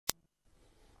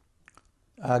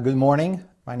Good morning.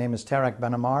 My name is Tarak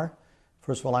Ammar.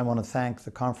 First of all, I want to thank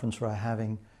the conference for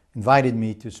having invited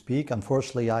me to speak.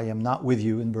 Unfortunately, I am not with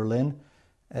you in Berlin,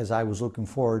 as I was looking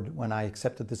forward when I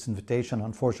accepted this invitation.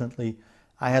 Unfortunately,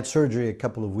 I had surgery a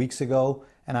couple of weeks ago,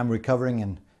 and I'm recovering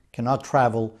and cannot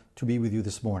travel to be with you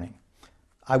this morning.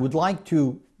 I would like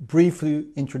to briefly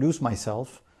introduce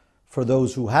myself for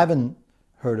those who haven't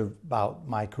heard about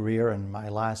my career and my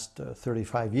last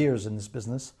 35 years in this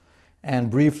business, and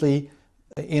briefly,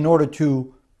 in order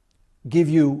to give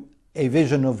you a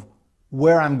vision of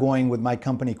where I'm going with my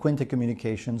company, Quinta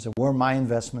Communications, and where my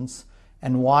investments,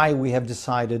 and why we have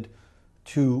decided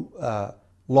to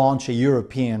launch a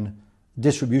European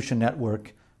distribution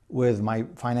network with my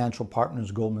financial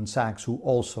partners, Goldman Sachs, who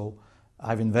also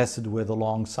I've invested with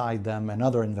alongside them and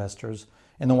other investors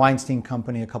in the Weinstein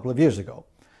Company a couple of years ago.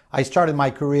 I started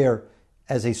my career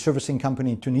as a servicing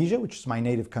company in Tunisia, which is my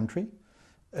native country.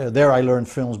 There I learned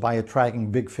films by attracting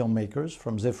big filmmakers,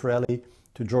 from Zeffirelli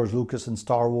to George Lucas and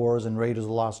Star Wars and Raiders of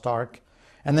the Lost Ark,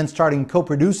 and then starting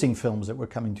co-producing films that were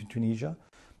coming to Tunisia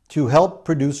to help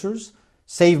producers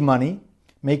save money,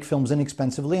 make films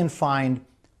inexpensively, and find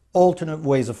alternate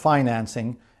ways of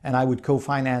financing. And I would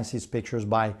co-finance these pictures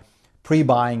by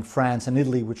pre-buying France and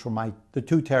Italy, which were the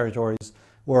two territories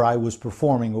where I was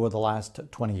performing over the last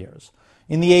 20 years.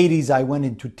 In the 80s, I went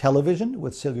into television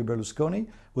with Silvio Berlusconi,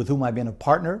 with whom I've been a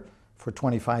partner for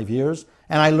 25 years.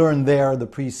 And I learned there the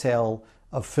pre-sale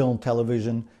of film,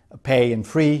 television, pay and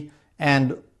free.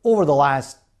 And over the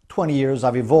last 20 years,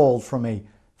 I've evolved from a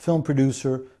film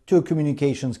producer to a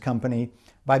communications company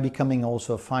by becoming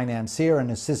also a financier and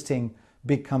assisting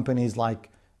big companies like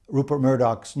Rupert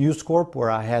Murdoch's News Corp,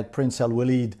 where I had Prince Al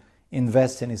Walid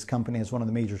invest in his company as one of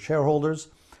the major shareholders.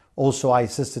 Also, I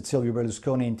assisted Silvio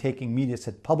Berlusconi in taking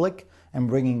Mediaset public and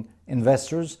bringing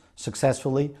investors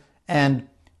successfully. And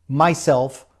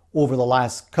myself, over the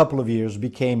last couple of years,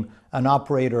 became an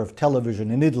operator of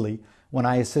television in Italy when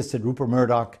I assisted Rupert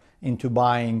Murdoch into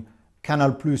buying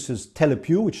Canal Plus's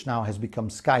Telepiù, which now has become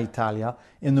Sky Italia,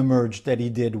 in the merge that he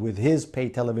did with his pay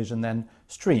television, then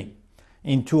Stream.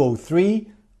 In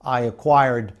 2003, I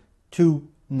acquired two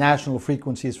national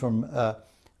frequencies from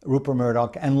Rupert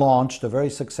Murdoch and launched a very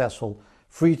successful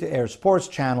free-to-air sports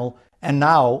channel, and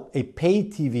now a pay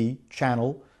TV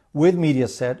channel with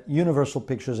Mediaset, Universal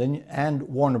Pictures, and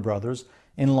Warner Brothers,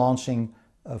 in launching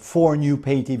 4 new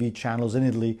pay TV channels in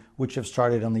Italy, which have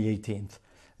started on the 18th.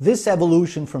 This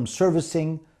evolution from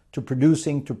servicing to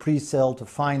producing to pre-sale to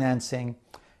financing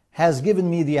has given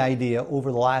me the idea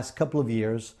over the last couple of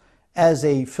years, as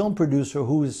a film producer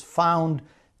who has found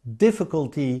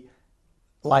difficulty,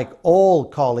 like all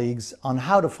colleagues, on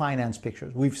how to finance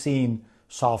pictures. We've seen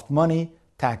soft money,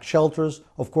 tax shelters,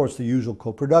 of course the usual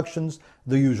co-productions,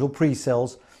 the usual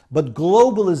pre-sales, but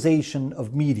globalization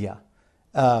of media,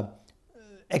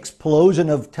 explosion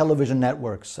of television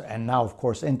networks, and now of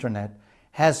course internet,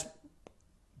 has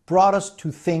brought us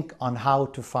to think on how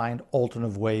to find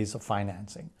alternative ways of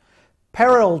financing.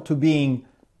 Parallel to being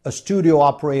a studio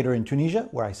operator in Tunisia,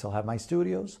 where I still have my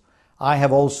studios, I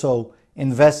have also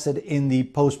invested in the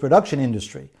post-production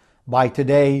industry by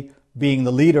today being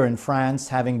the leader in France,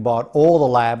 having bought all the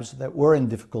labs that were in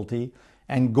difficulty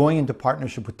and going into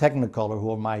partnership with Technicolor,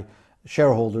 who are my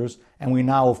shareholders. And we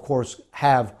now, of course,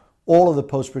 have all of the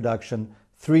post-production,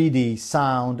 3D,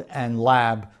 sound, and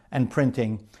lab and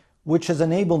printing, which has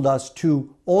enabled us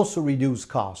to also reduce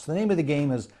costs. The name of the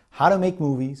game is how to make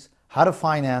movies, how to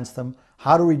finance them,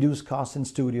 how to reduce costs in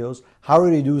studios, how to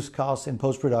reduce costs in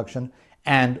post-production,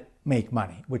 and make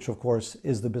money, which of course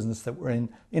is the business that we're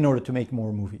in order to make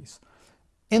more movies.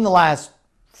 In the last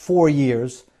 4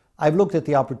 years, I've looked at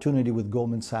the opportunity with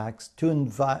Goldman Sachs to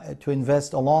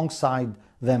invest alongside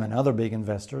them and other big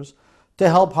investors to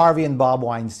help Harvey and Bob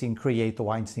Weinstein create the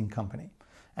Weinstein Company.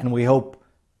 And we hope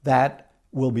that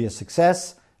will be a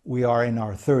success. We are in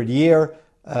our 3rd year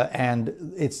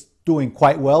and it's doing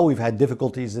quite well. We've had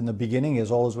difficulties in the beginning,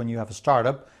 as always when you have a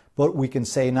startup, but we can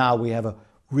say now we have a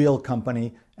real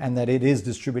company and that it is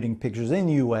distributing pictures in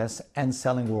the US and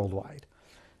selling worldwide.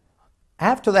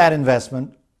 After that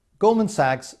investment, Goldman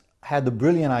Sachs had the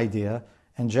brilliant idea,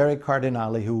 and Jerry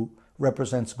Cardinale, who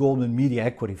represents Goldman Media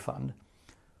Equity Fund,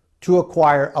 to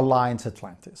acquire Alliance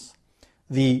Atlantis,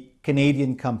 the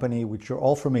Canadian company which you're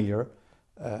all familiar,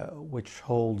 which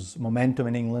holds Momentum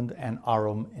in England and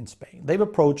Arum in Spain. They've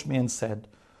approached me and said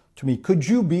to me, could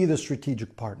you be the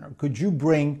strategic partner? Could you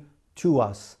bring to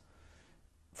us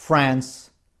France,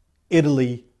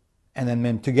 Italy, and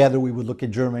then together we would look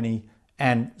at Germany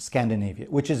and Scandinavia,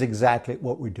 which is exactly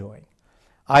what we're doing.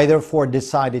 I therefore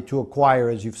decided to acquire,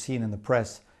 as you've seen in the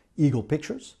press, Eagle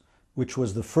Pictures, which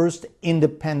was the first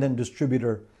independent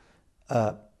distributor,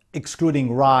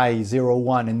 excluding Rai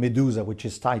 01 and Medusa, which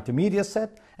is tied to Mediaset,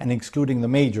 and excluding the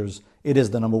majors, it is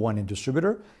the #1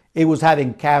 distributor. It was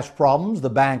having cash problems. The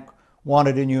bank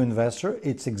wanted a new investor.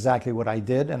 It's exactly what I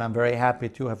did, and I'm very happy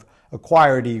to have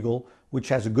acquired Eagle, which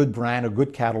has a good brand, a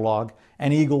good catalog,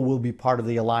 and Eagle will be part of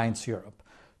the Alliance Europe.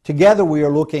 Together, we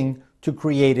are looking to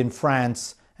create in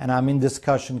France, and I'm in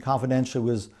discussion confidentially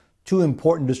with 2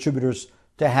 important distributors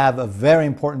to have a very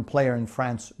important player in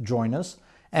France join us.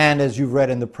 And as you've read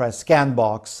in the press,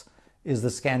 Scanbox is the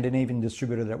Scandinavian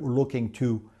distributor that we're looking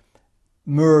to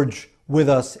merge with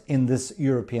us in this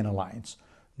European alliance.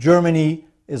 Germany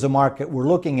is a market we're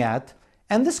looking at,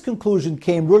 and this conclusion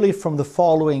came really from the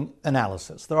following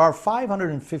analysis. There are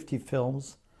 550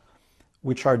 films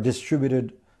which are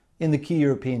distributed in the key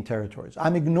European territories.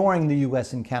 I'm ignoring the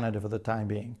US and Canada for the time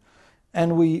being.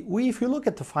 And if you look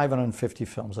at the 550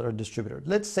 films that are distributed,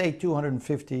 let's say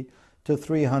 250 to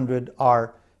 300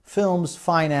 are films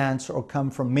financed or come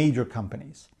from major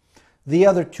companies. The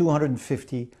other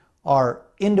 250 are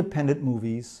independent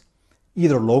movies,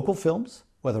 either local films,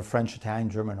 whether French, Italian,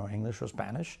 German, or English or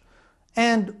Spanish,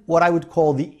 and what I would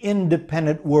call the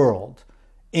independent world,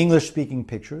 English-speaking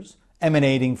pictures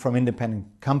emanating from independent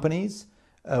companies,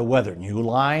 whether New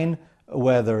Line,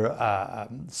 whether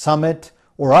Summit,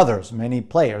 or others, many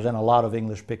players, and a lot of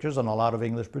English pictures and a lot of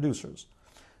English producers.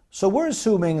 So we're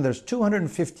assuming there's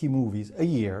 250 movies a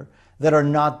year that are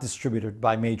not distributed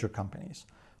by major companies.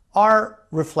 Our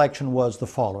reflection was the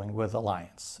following with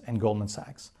Alliance and Goldman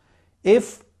Sachs.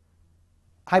 If,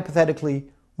 hypothetically,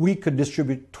 we could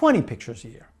distribute 20 pictures a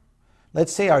year,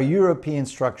 let's say our European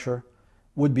structure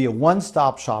would be a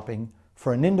one-stop shopping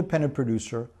for an independent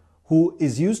producer who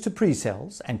is used to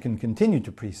pre-sales and can continue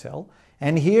to pre-sell,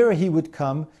 and here he would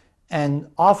come and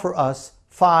offer us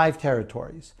 5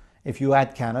 territories. If you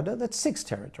add Canada, that's 6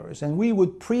 territories, and we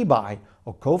would pre-buy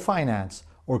or co-finance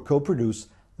or co-produce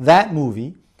that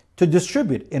movie to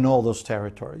distribute in all those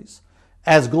territories.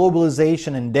 As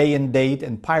globalization and day and date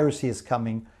and piracy is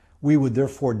coming, we would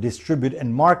therefore distribute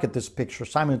and market this picture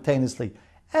simultaneously,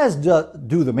 as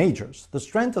do the majors. The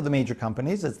strength of the major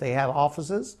companies is they have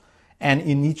offices, and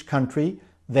in each country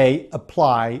they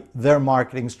apply their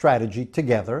marketing strategy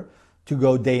together to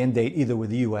go day and date either with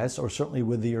the US or certainly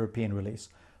with the European release.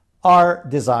 Our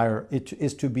desire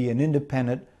is to be an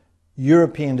independent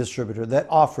European distributor that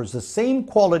offers the same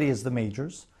quality as the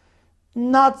majors,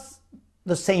 not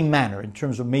the same manner in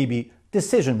terms of maybe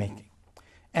decision making.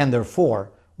 And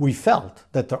therefore, we felt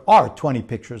that there are 20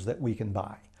 pictures that we can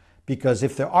buy, because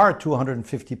if there are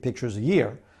 250 pictures a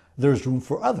year, there's room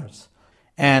for others.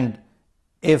 And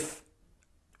if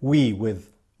we,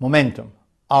 with Momentum,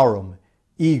 Aurum,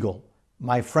 Eagle,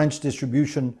 my French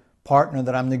distribution partner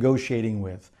that I'm negotiating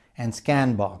with, and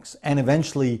Scanbox, and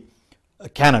eventually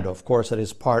Canada, of course, that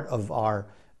is part of our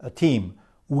team,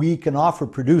 we can offer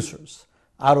producers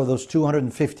out of those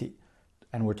 250,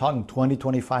 and we're talking 20,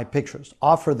 25 pictures,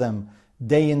 offer them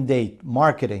day and date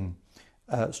marketing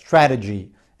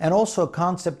strategy, and also a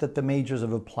concept that the majors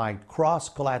have applied,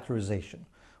 cross-collateralization.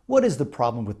 What is the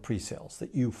problem with pre-sales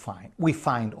that you find? We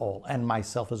find all, and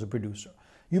myself as a producer.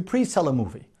 You pre-sell a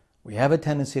movie. We have a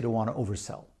tendency to want to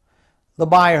oversell. The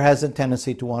buyer has a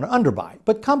tendency to want to underbuy,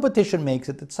 but competition makes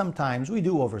it that sometimes we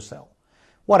do oversell.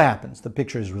 What happens? The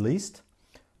picture is released.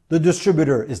 The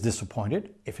distributor is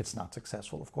disappointed, if it's not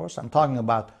successful, of course. I'm talking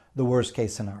about the worst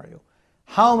case scenario.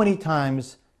 How many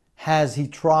times has he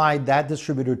tried, that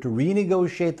distributor, to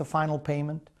renegotiate the final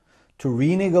payment, to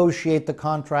renegotiate the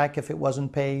contract if it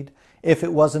wasn't paid, if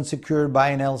it wasn't secured by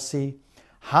an LC?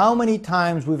 How many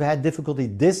times we've had difficulty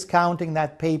discounting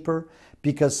that paper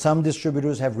because some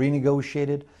distributors have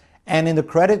renegotiated? And in the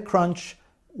credit crunch,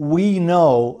 we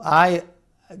know,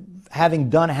 having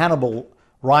done Hannibal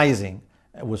Rising,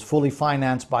 it was fully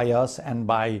financed by us and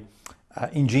by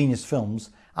Ingenious Films,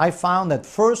 I found that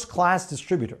first-class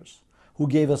distributors who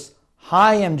gave us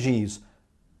high MGs,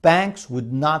 banks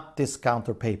would not discount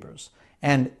their papers.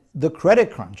 And the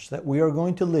credit crunch that we are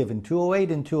going to live in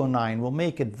 2008 and 2009 will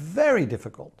make it very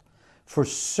difficult for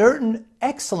certain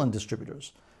excellent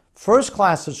distributors,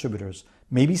 first-class distributors,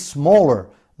 maybe smaller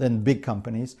than big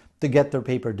companies, to get their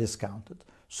paper discounted.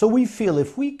 So we feel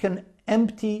if we can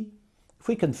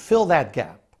fill that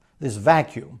gap, this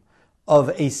vacuum of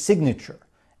a signature,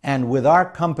 and with our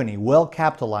company well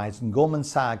capitalized, and Goldman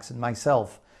Sachs and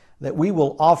myself, that we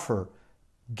will offer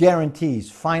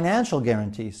guarantees, financial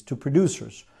guarantees to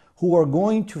producers who are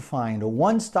going to find a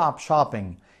one-stop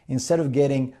shopping instead of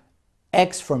getting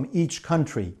X from each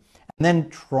country and then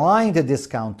trying to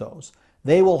discount those.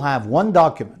 They will have one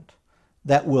document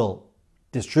that will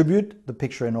distribute the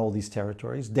picture in all these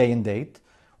territories, day and date.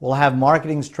 We'll have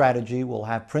marketing strategy, we'll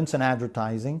have prints and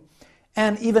advertising,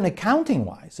 and even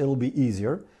accounting-wise, it'll be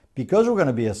easier because we're going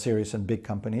to be a serious and big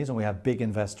companies and we have big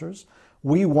investors.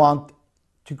 We want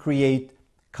to create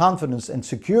confidence and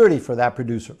security for that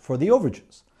producer, for the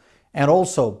overages. And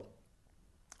also,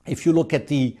 if you look at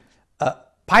the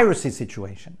piracy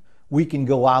situation, we can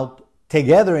go out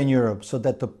together in Europe so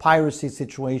that the piracy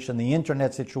situation, the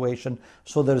internet situation,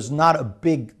 so there's not a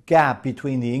big gap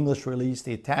between the English release,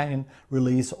 the Italian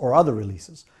release, or other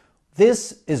releases.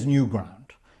 This is new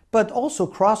ground, but also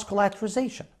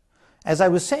cross-collateralization. As I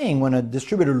was saying, when a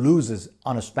distributor loses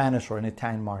on a Spanish or an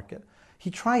Italian market, he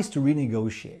tries to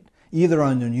renegotiate, either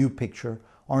on a new picture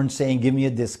or in saying, give me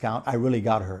a discount, I really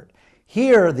got hurt.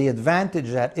 Here, the advantage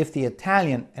that if the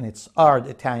Italian, and it's our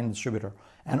Italian distributor,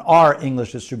 and our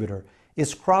English distributor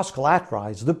is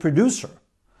cross-collateralized, the producer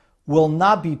will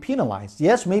not be penalized.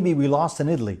 Yes, maybe we lost in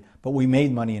Italy, but we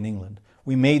made money in England.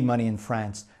 We made money in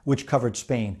France, which covered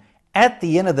Spain. At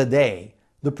the end of the day,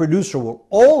 the producer will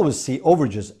always see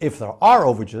overages if there are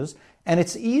overages, and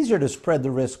it's easier to spread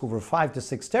the risk over 5 to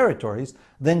 6 territories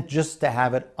than just to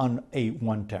have it on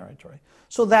one territory.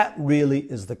 So that really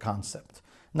is the concept.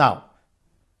 Now,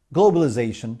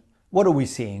 globalization, what are we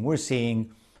seeing? We're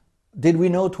seeing, did we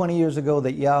know 20 years ago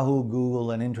that Yahoo,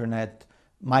 Google, and Internet,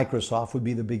 Microsoft would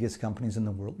be the biggest companies in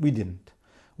the world? We didn't.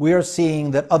 We are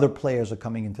seeing that other players are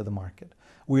coming into the market.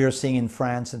 We are seeing in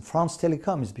France, and France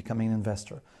Telecom is becoming an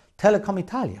investor. Telecom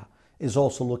Italia is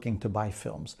also looking to buy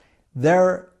films.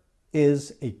 There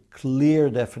is a clear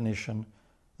definition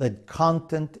that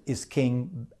content is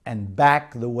king, and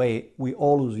back the way we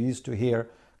always used to hear,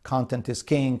 content is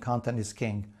king, content is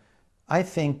king. I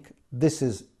think this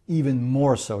is even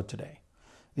more so today.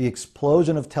 The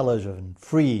explosion of television,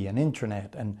 free and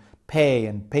internet and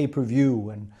pay-per-view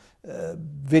and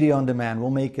video on demand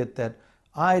will make it that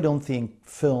I don't think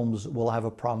films will have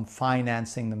a problem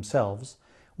financing themselves.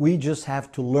 We just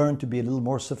have to learn to be a little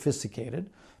more sophisticated.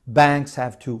 Banks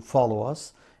have to follow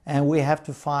us, and we have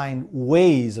to find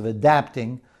ways of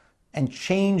adapting and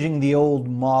changing the old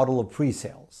model of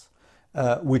pre-sales,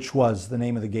 which was the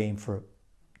name of the game for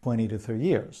 20 to 30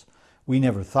 years. We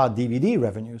never thought DVD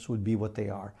revenues would be what they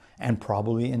are, and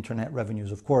probably internet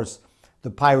revenues. Of course,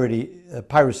 the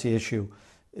piracy issue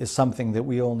is something that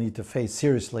we all need to face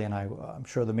seriously, and I'm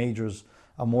sure the majors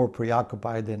are more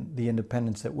preoccupied than the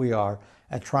independents that we are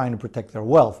at trying to protect their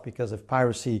wealth, because if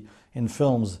piracy in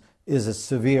films is as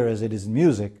severe as it is in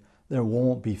music, there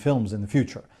won't be films in the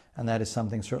future, and that is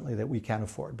something certainly that we can't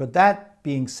afford. But that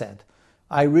being said,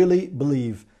 I really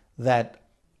believe that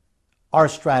our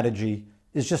strategy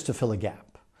is just to fill a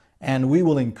gap, and we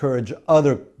will encourage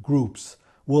other groups.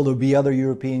 Will there be other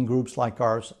European groups like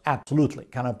ours? Absolutely.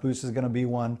 Canapus is going to be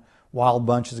one, Wild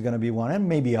Bunch is going to be one, and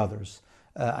maybe others.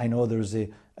 I know there's a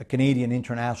Canadian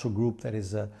international group that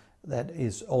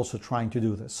is also trying to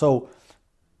do this. So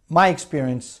my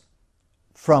experience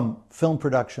from film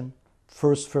production,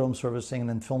 first film servicing and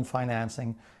then film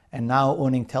financing, and now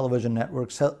owning television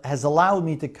networks has allowed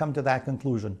me to come to that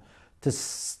conclusion, to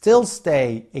still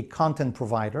stay a content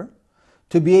provider,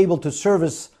 to be able to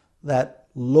service that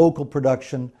local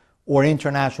production or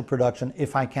international production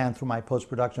if I can through my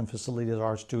post-production facilities or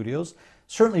our studios,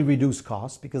 certainly reduce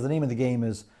costs, because the name of the game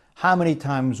is how many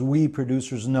times we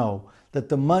producers know that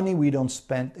the money we don't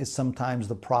spend is sometimes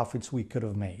the profits we could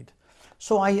have made.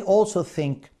 So I also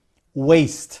think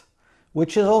waste,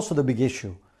 which is also the big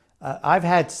issue. I've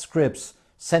had scripts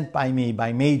sent by me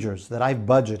by majors that I've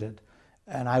budgeted,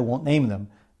 and I won't name them,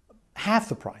 half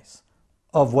the price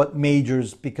of what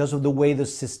majors, because of the way the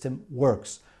system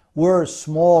works. We're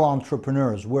small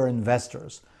entrepreneurs, we're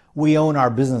investors. We own our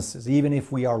businesses, even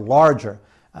if we are larger.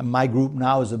 My group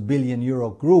now is a €1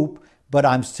 billion group, but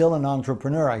I'm still an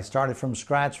entrepreneur. I started from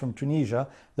scratch from Tunisia.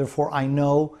 Therefore, I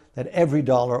know that every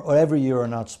dollar or every euro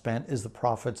not spent is the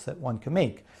profits that one can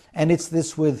make. And it's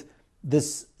this with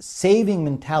this saving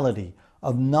mentality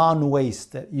of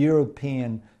non-waste that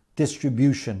European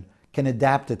distribution can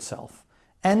adapt itself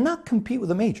and not compete with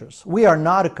the majors. We are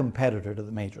not a competitor to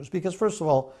the majors because, first of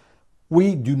all,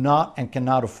 we do not and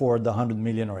cannot afford the $100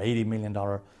 million or $80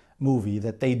 million movie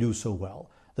that they do so well.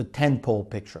 The tentpole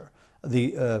picture,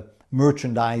 the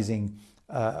merchandising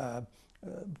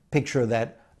picture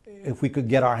that if we could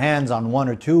get our hands on one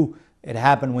or two, it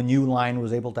happened when New Line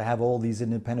was able to have all these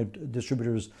independent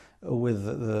distributors with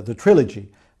the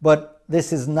trilogy. But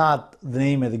this is not the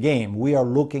name of the game. We are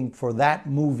looking for that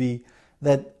movie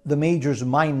that the majors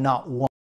might not want.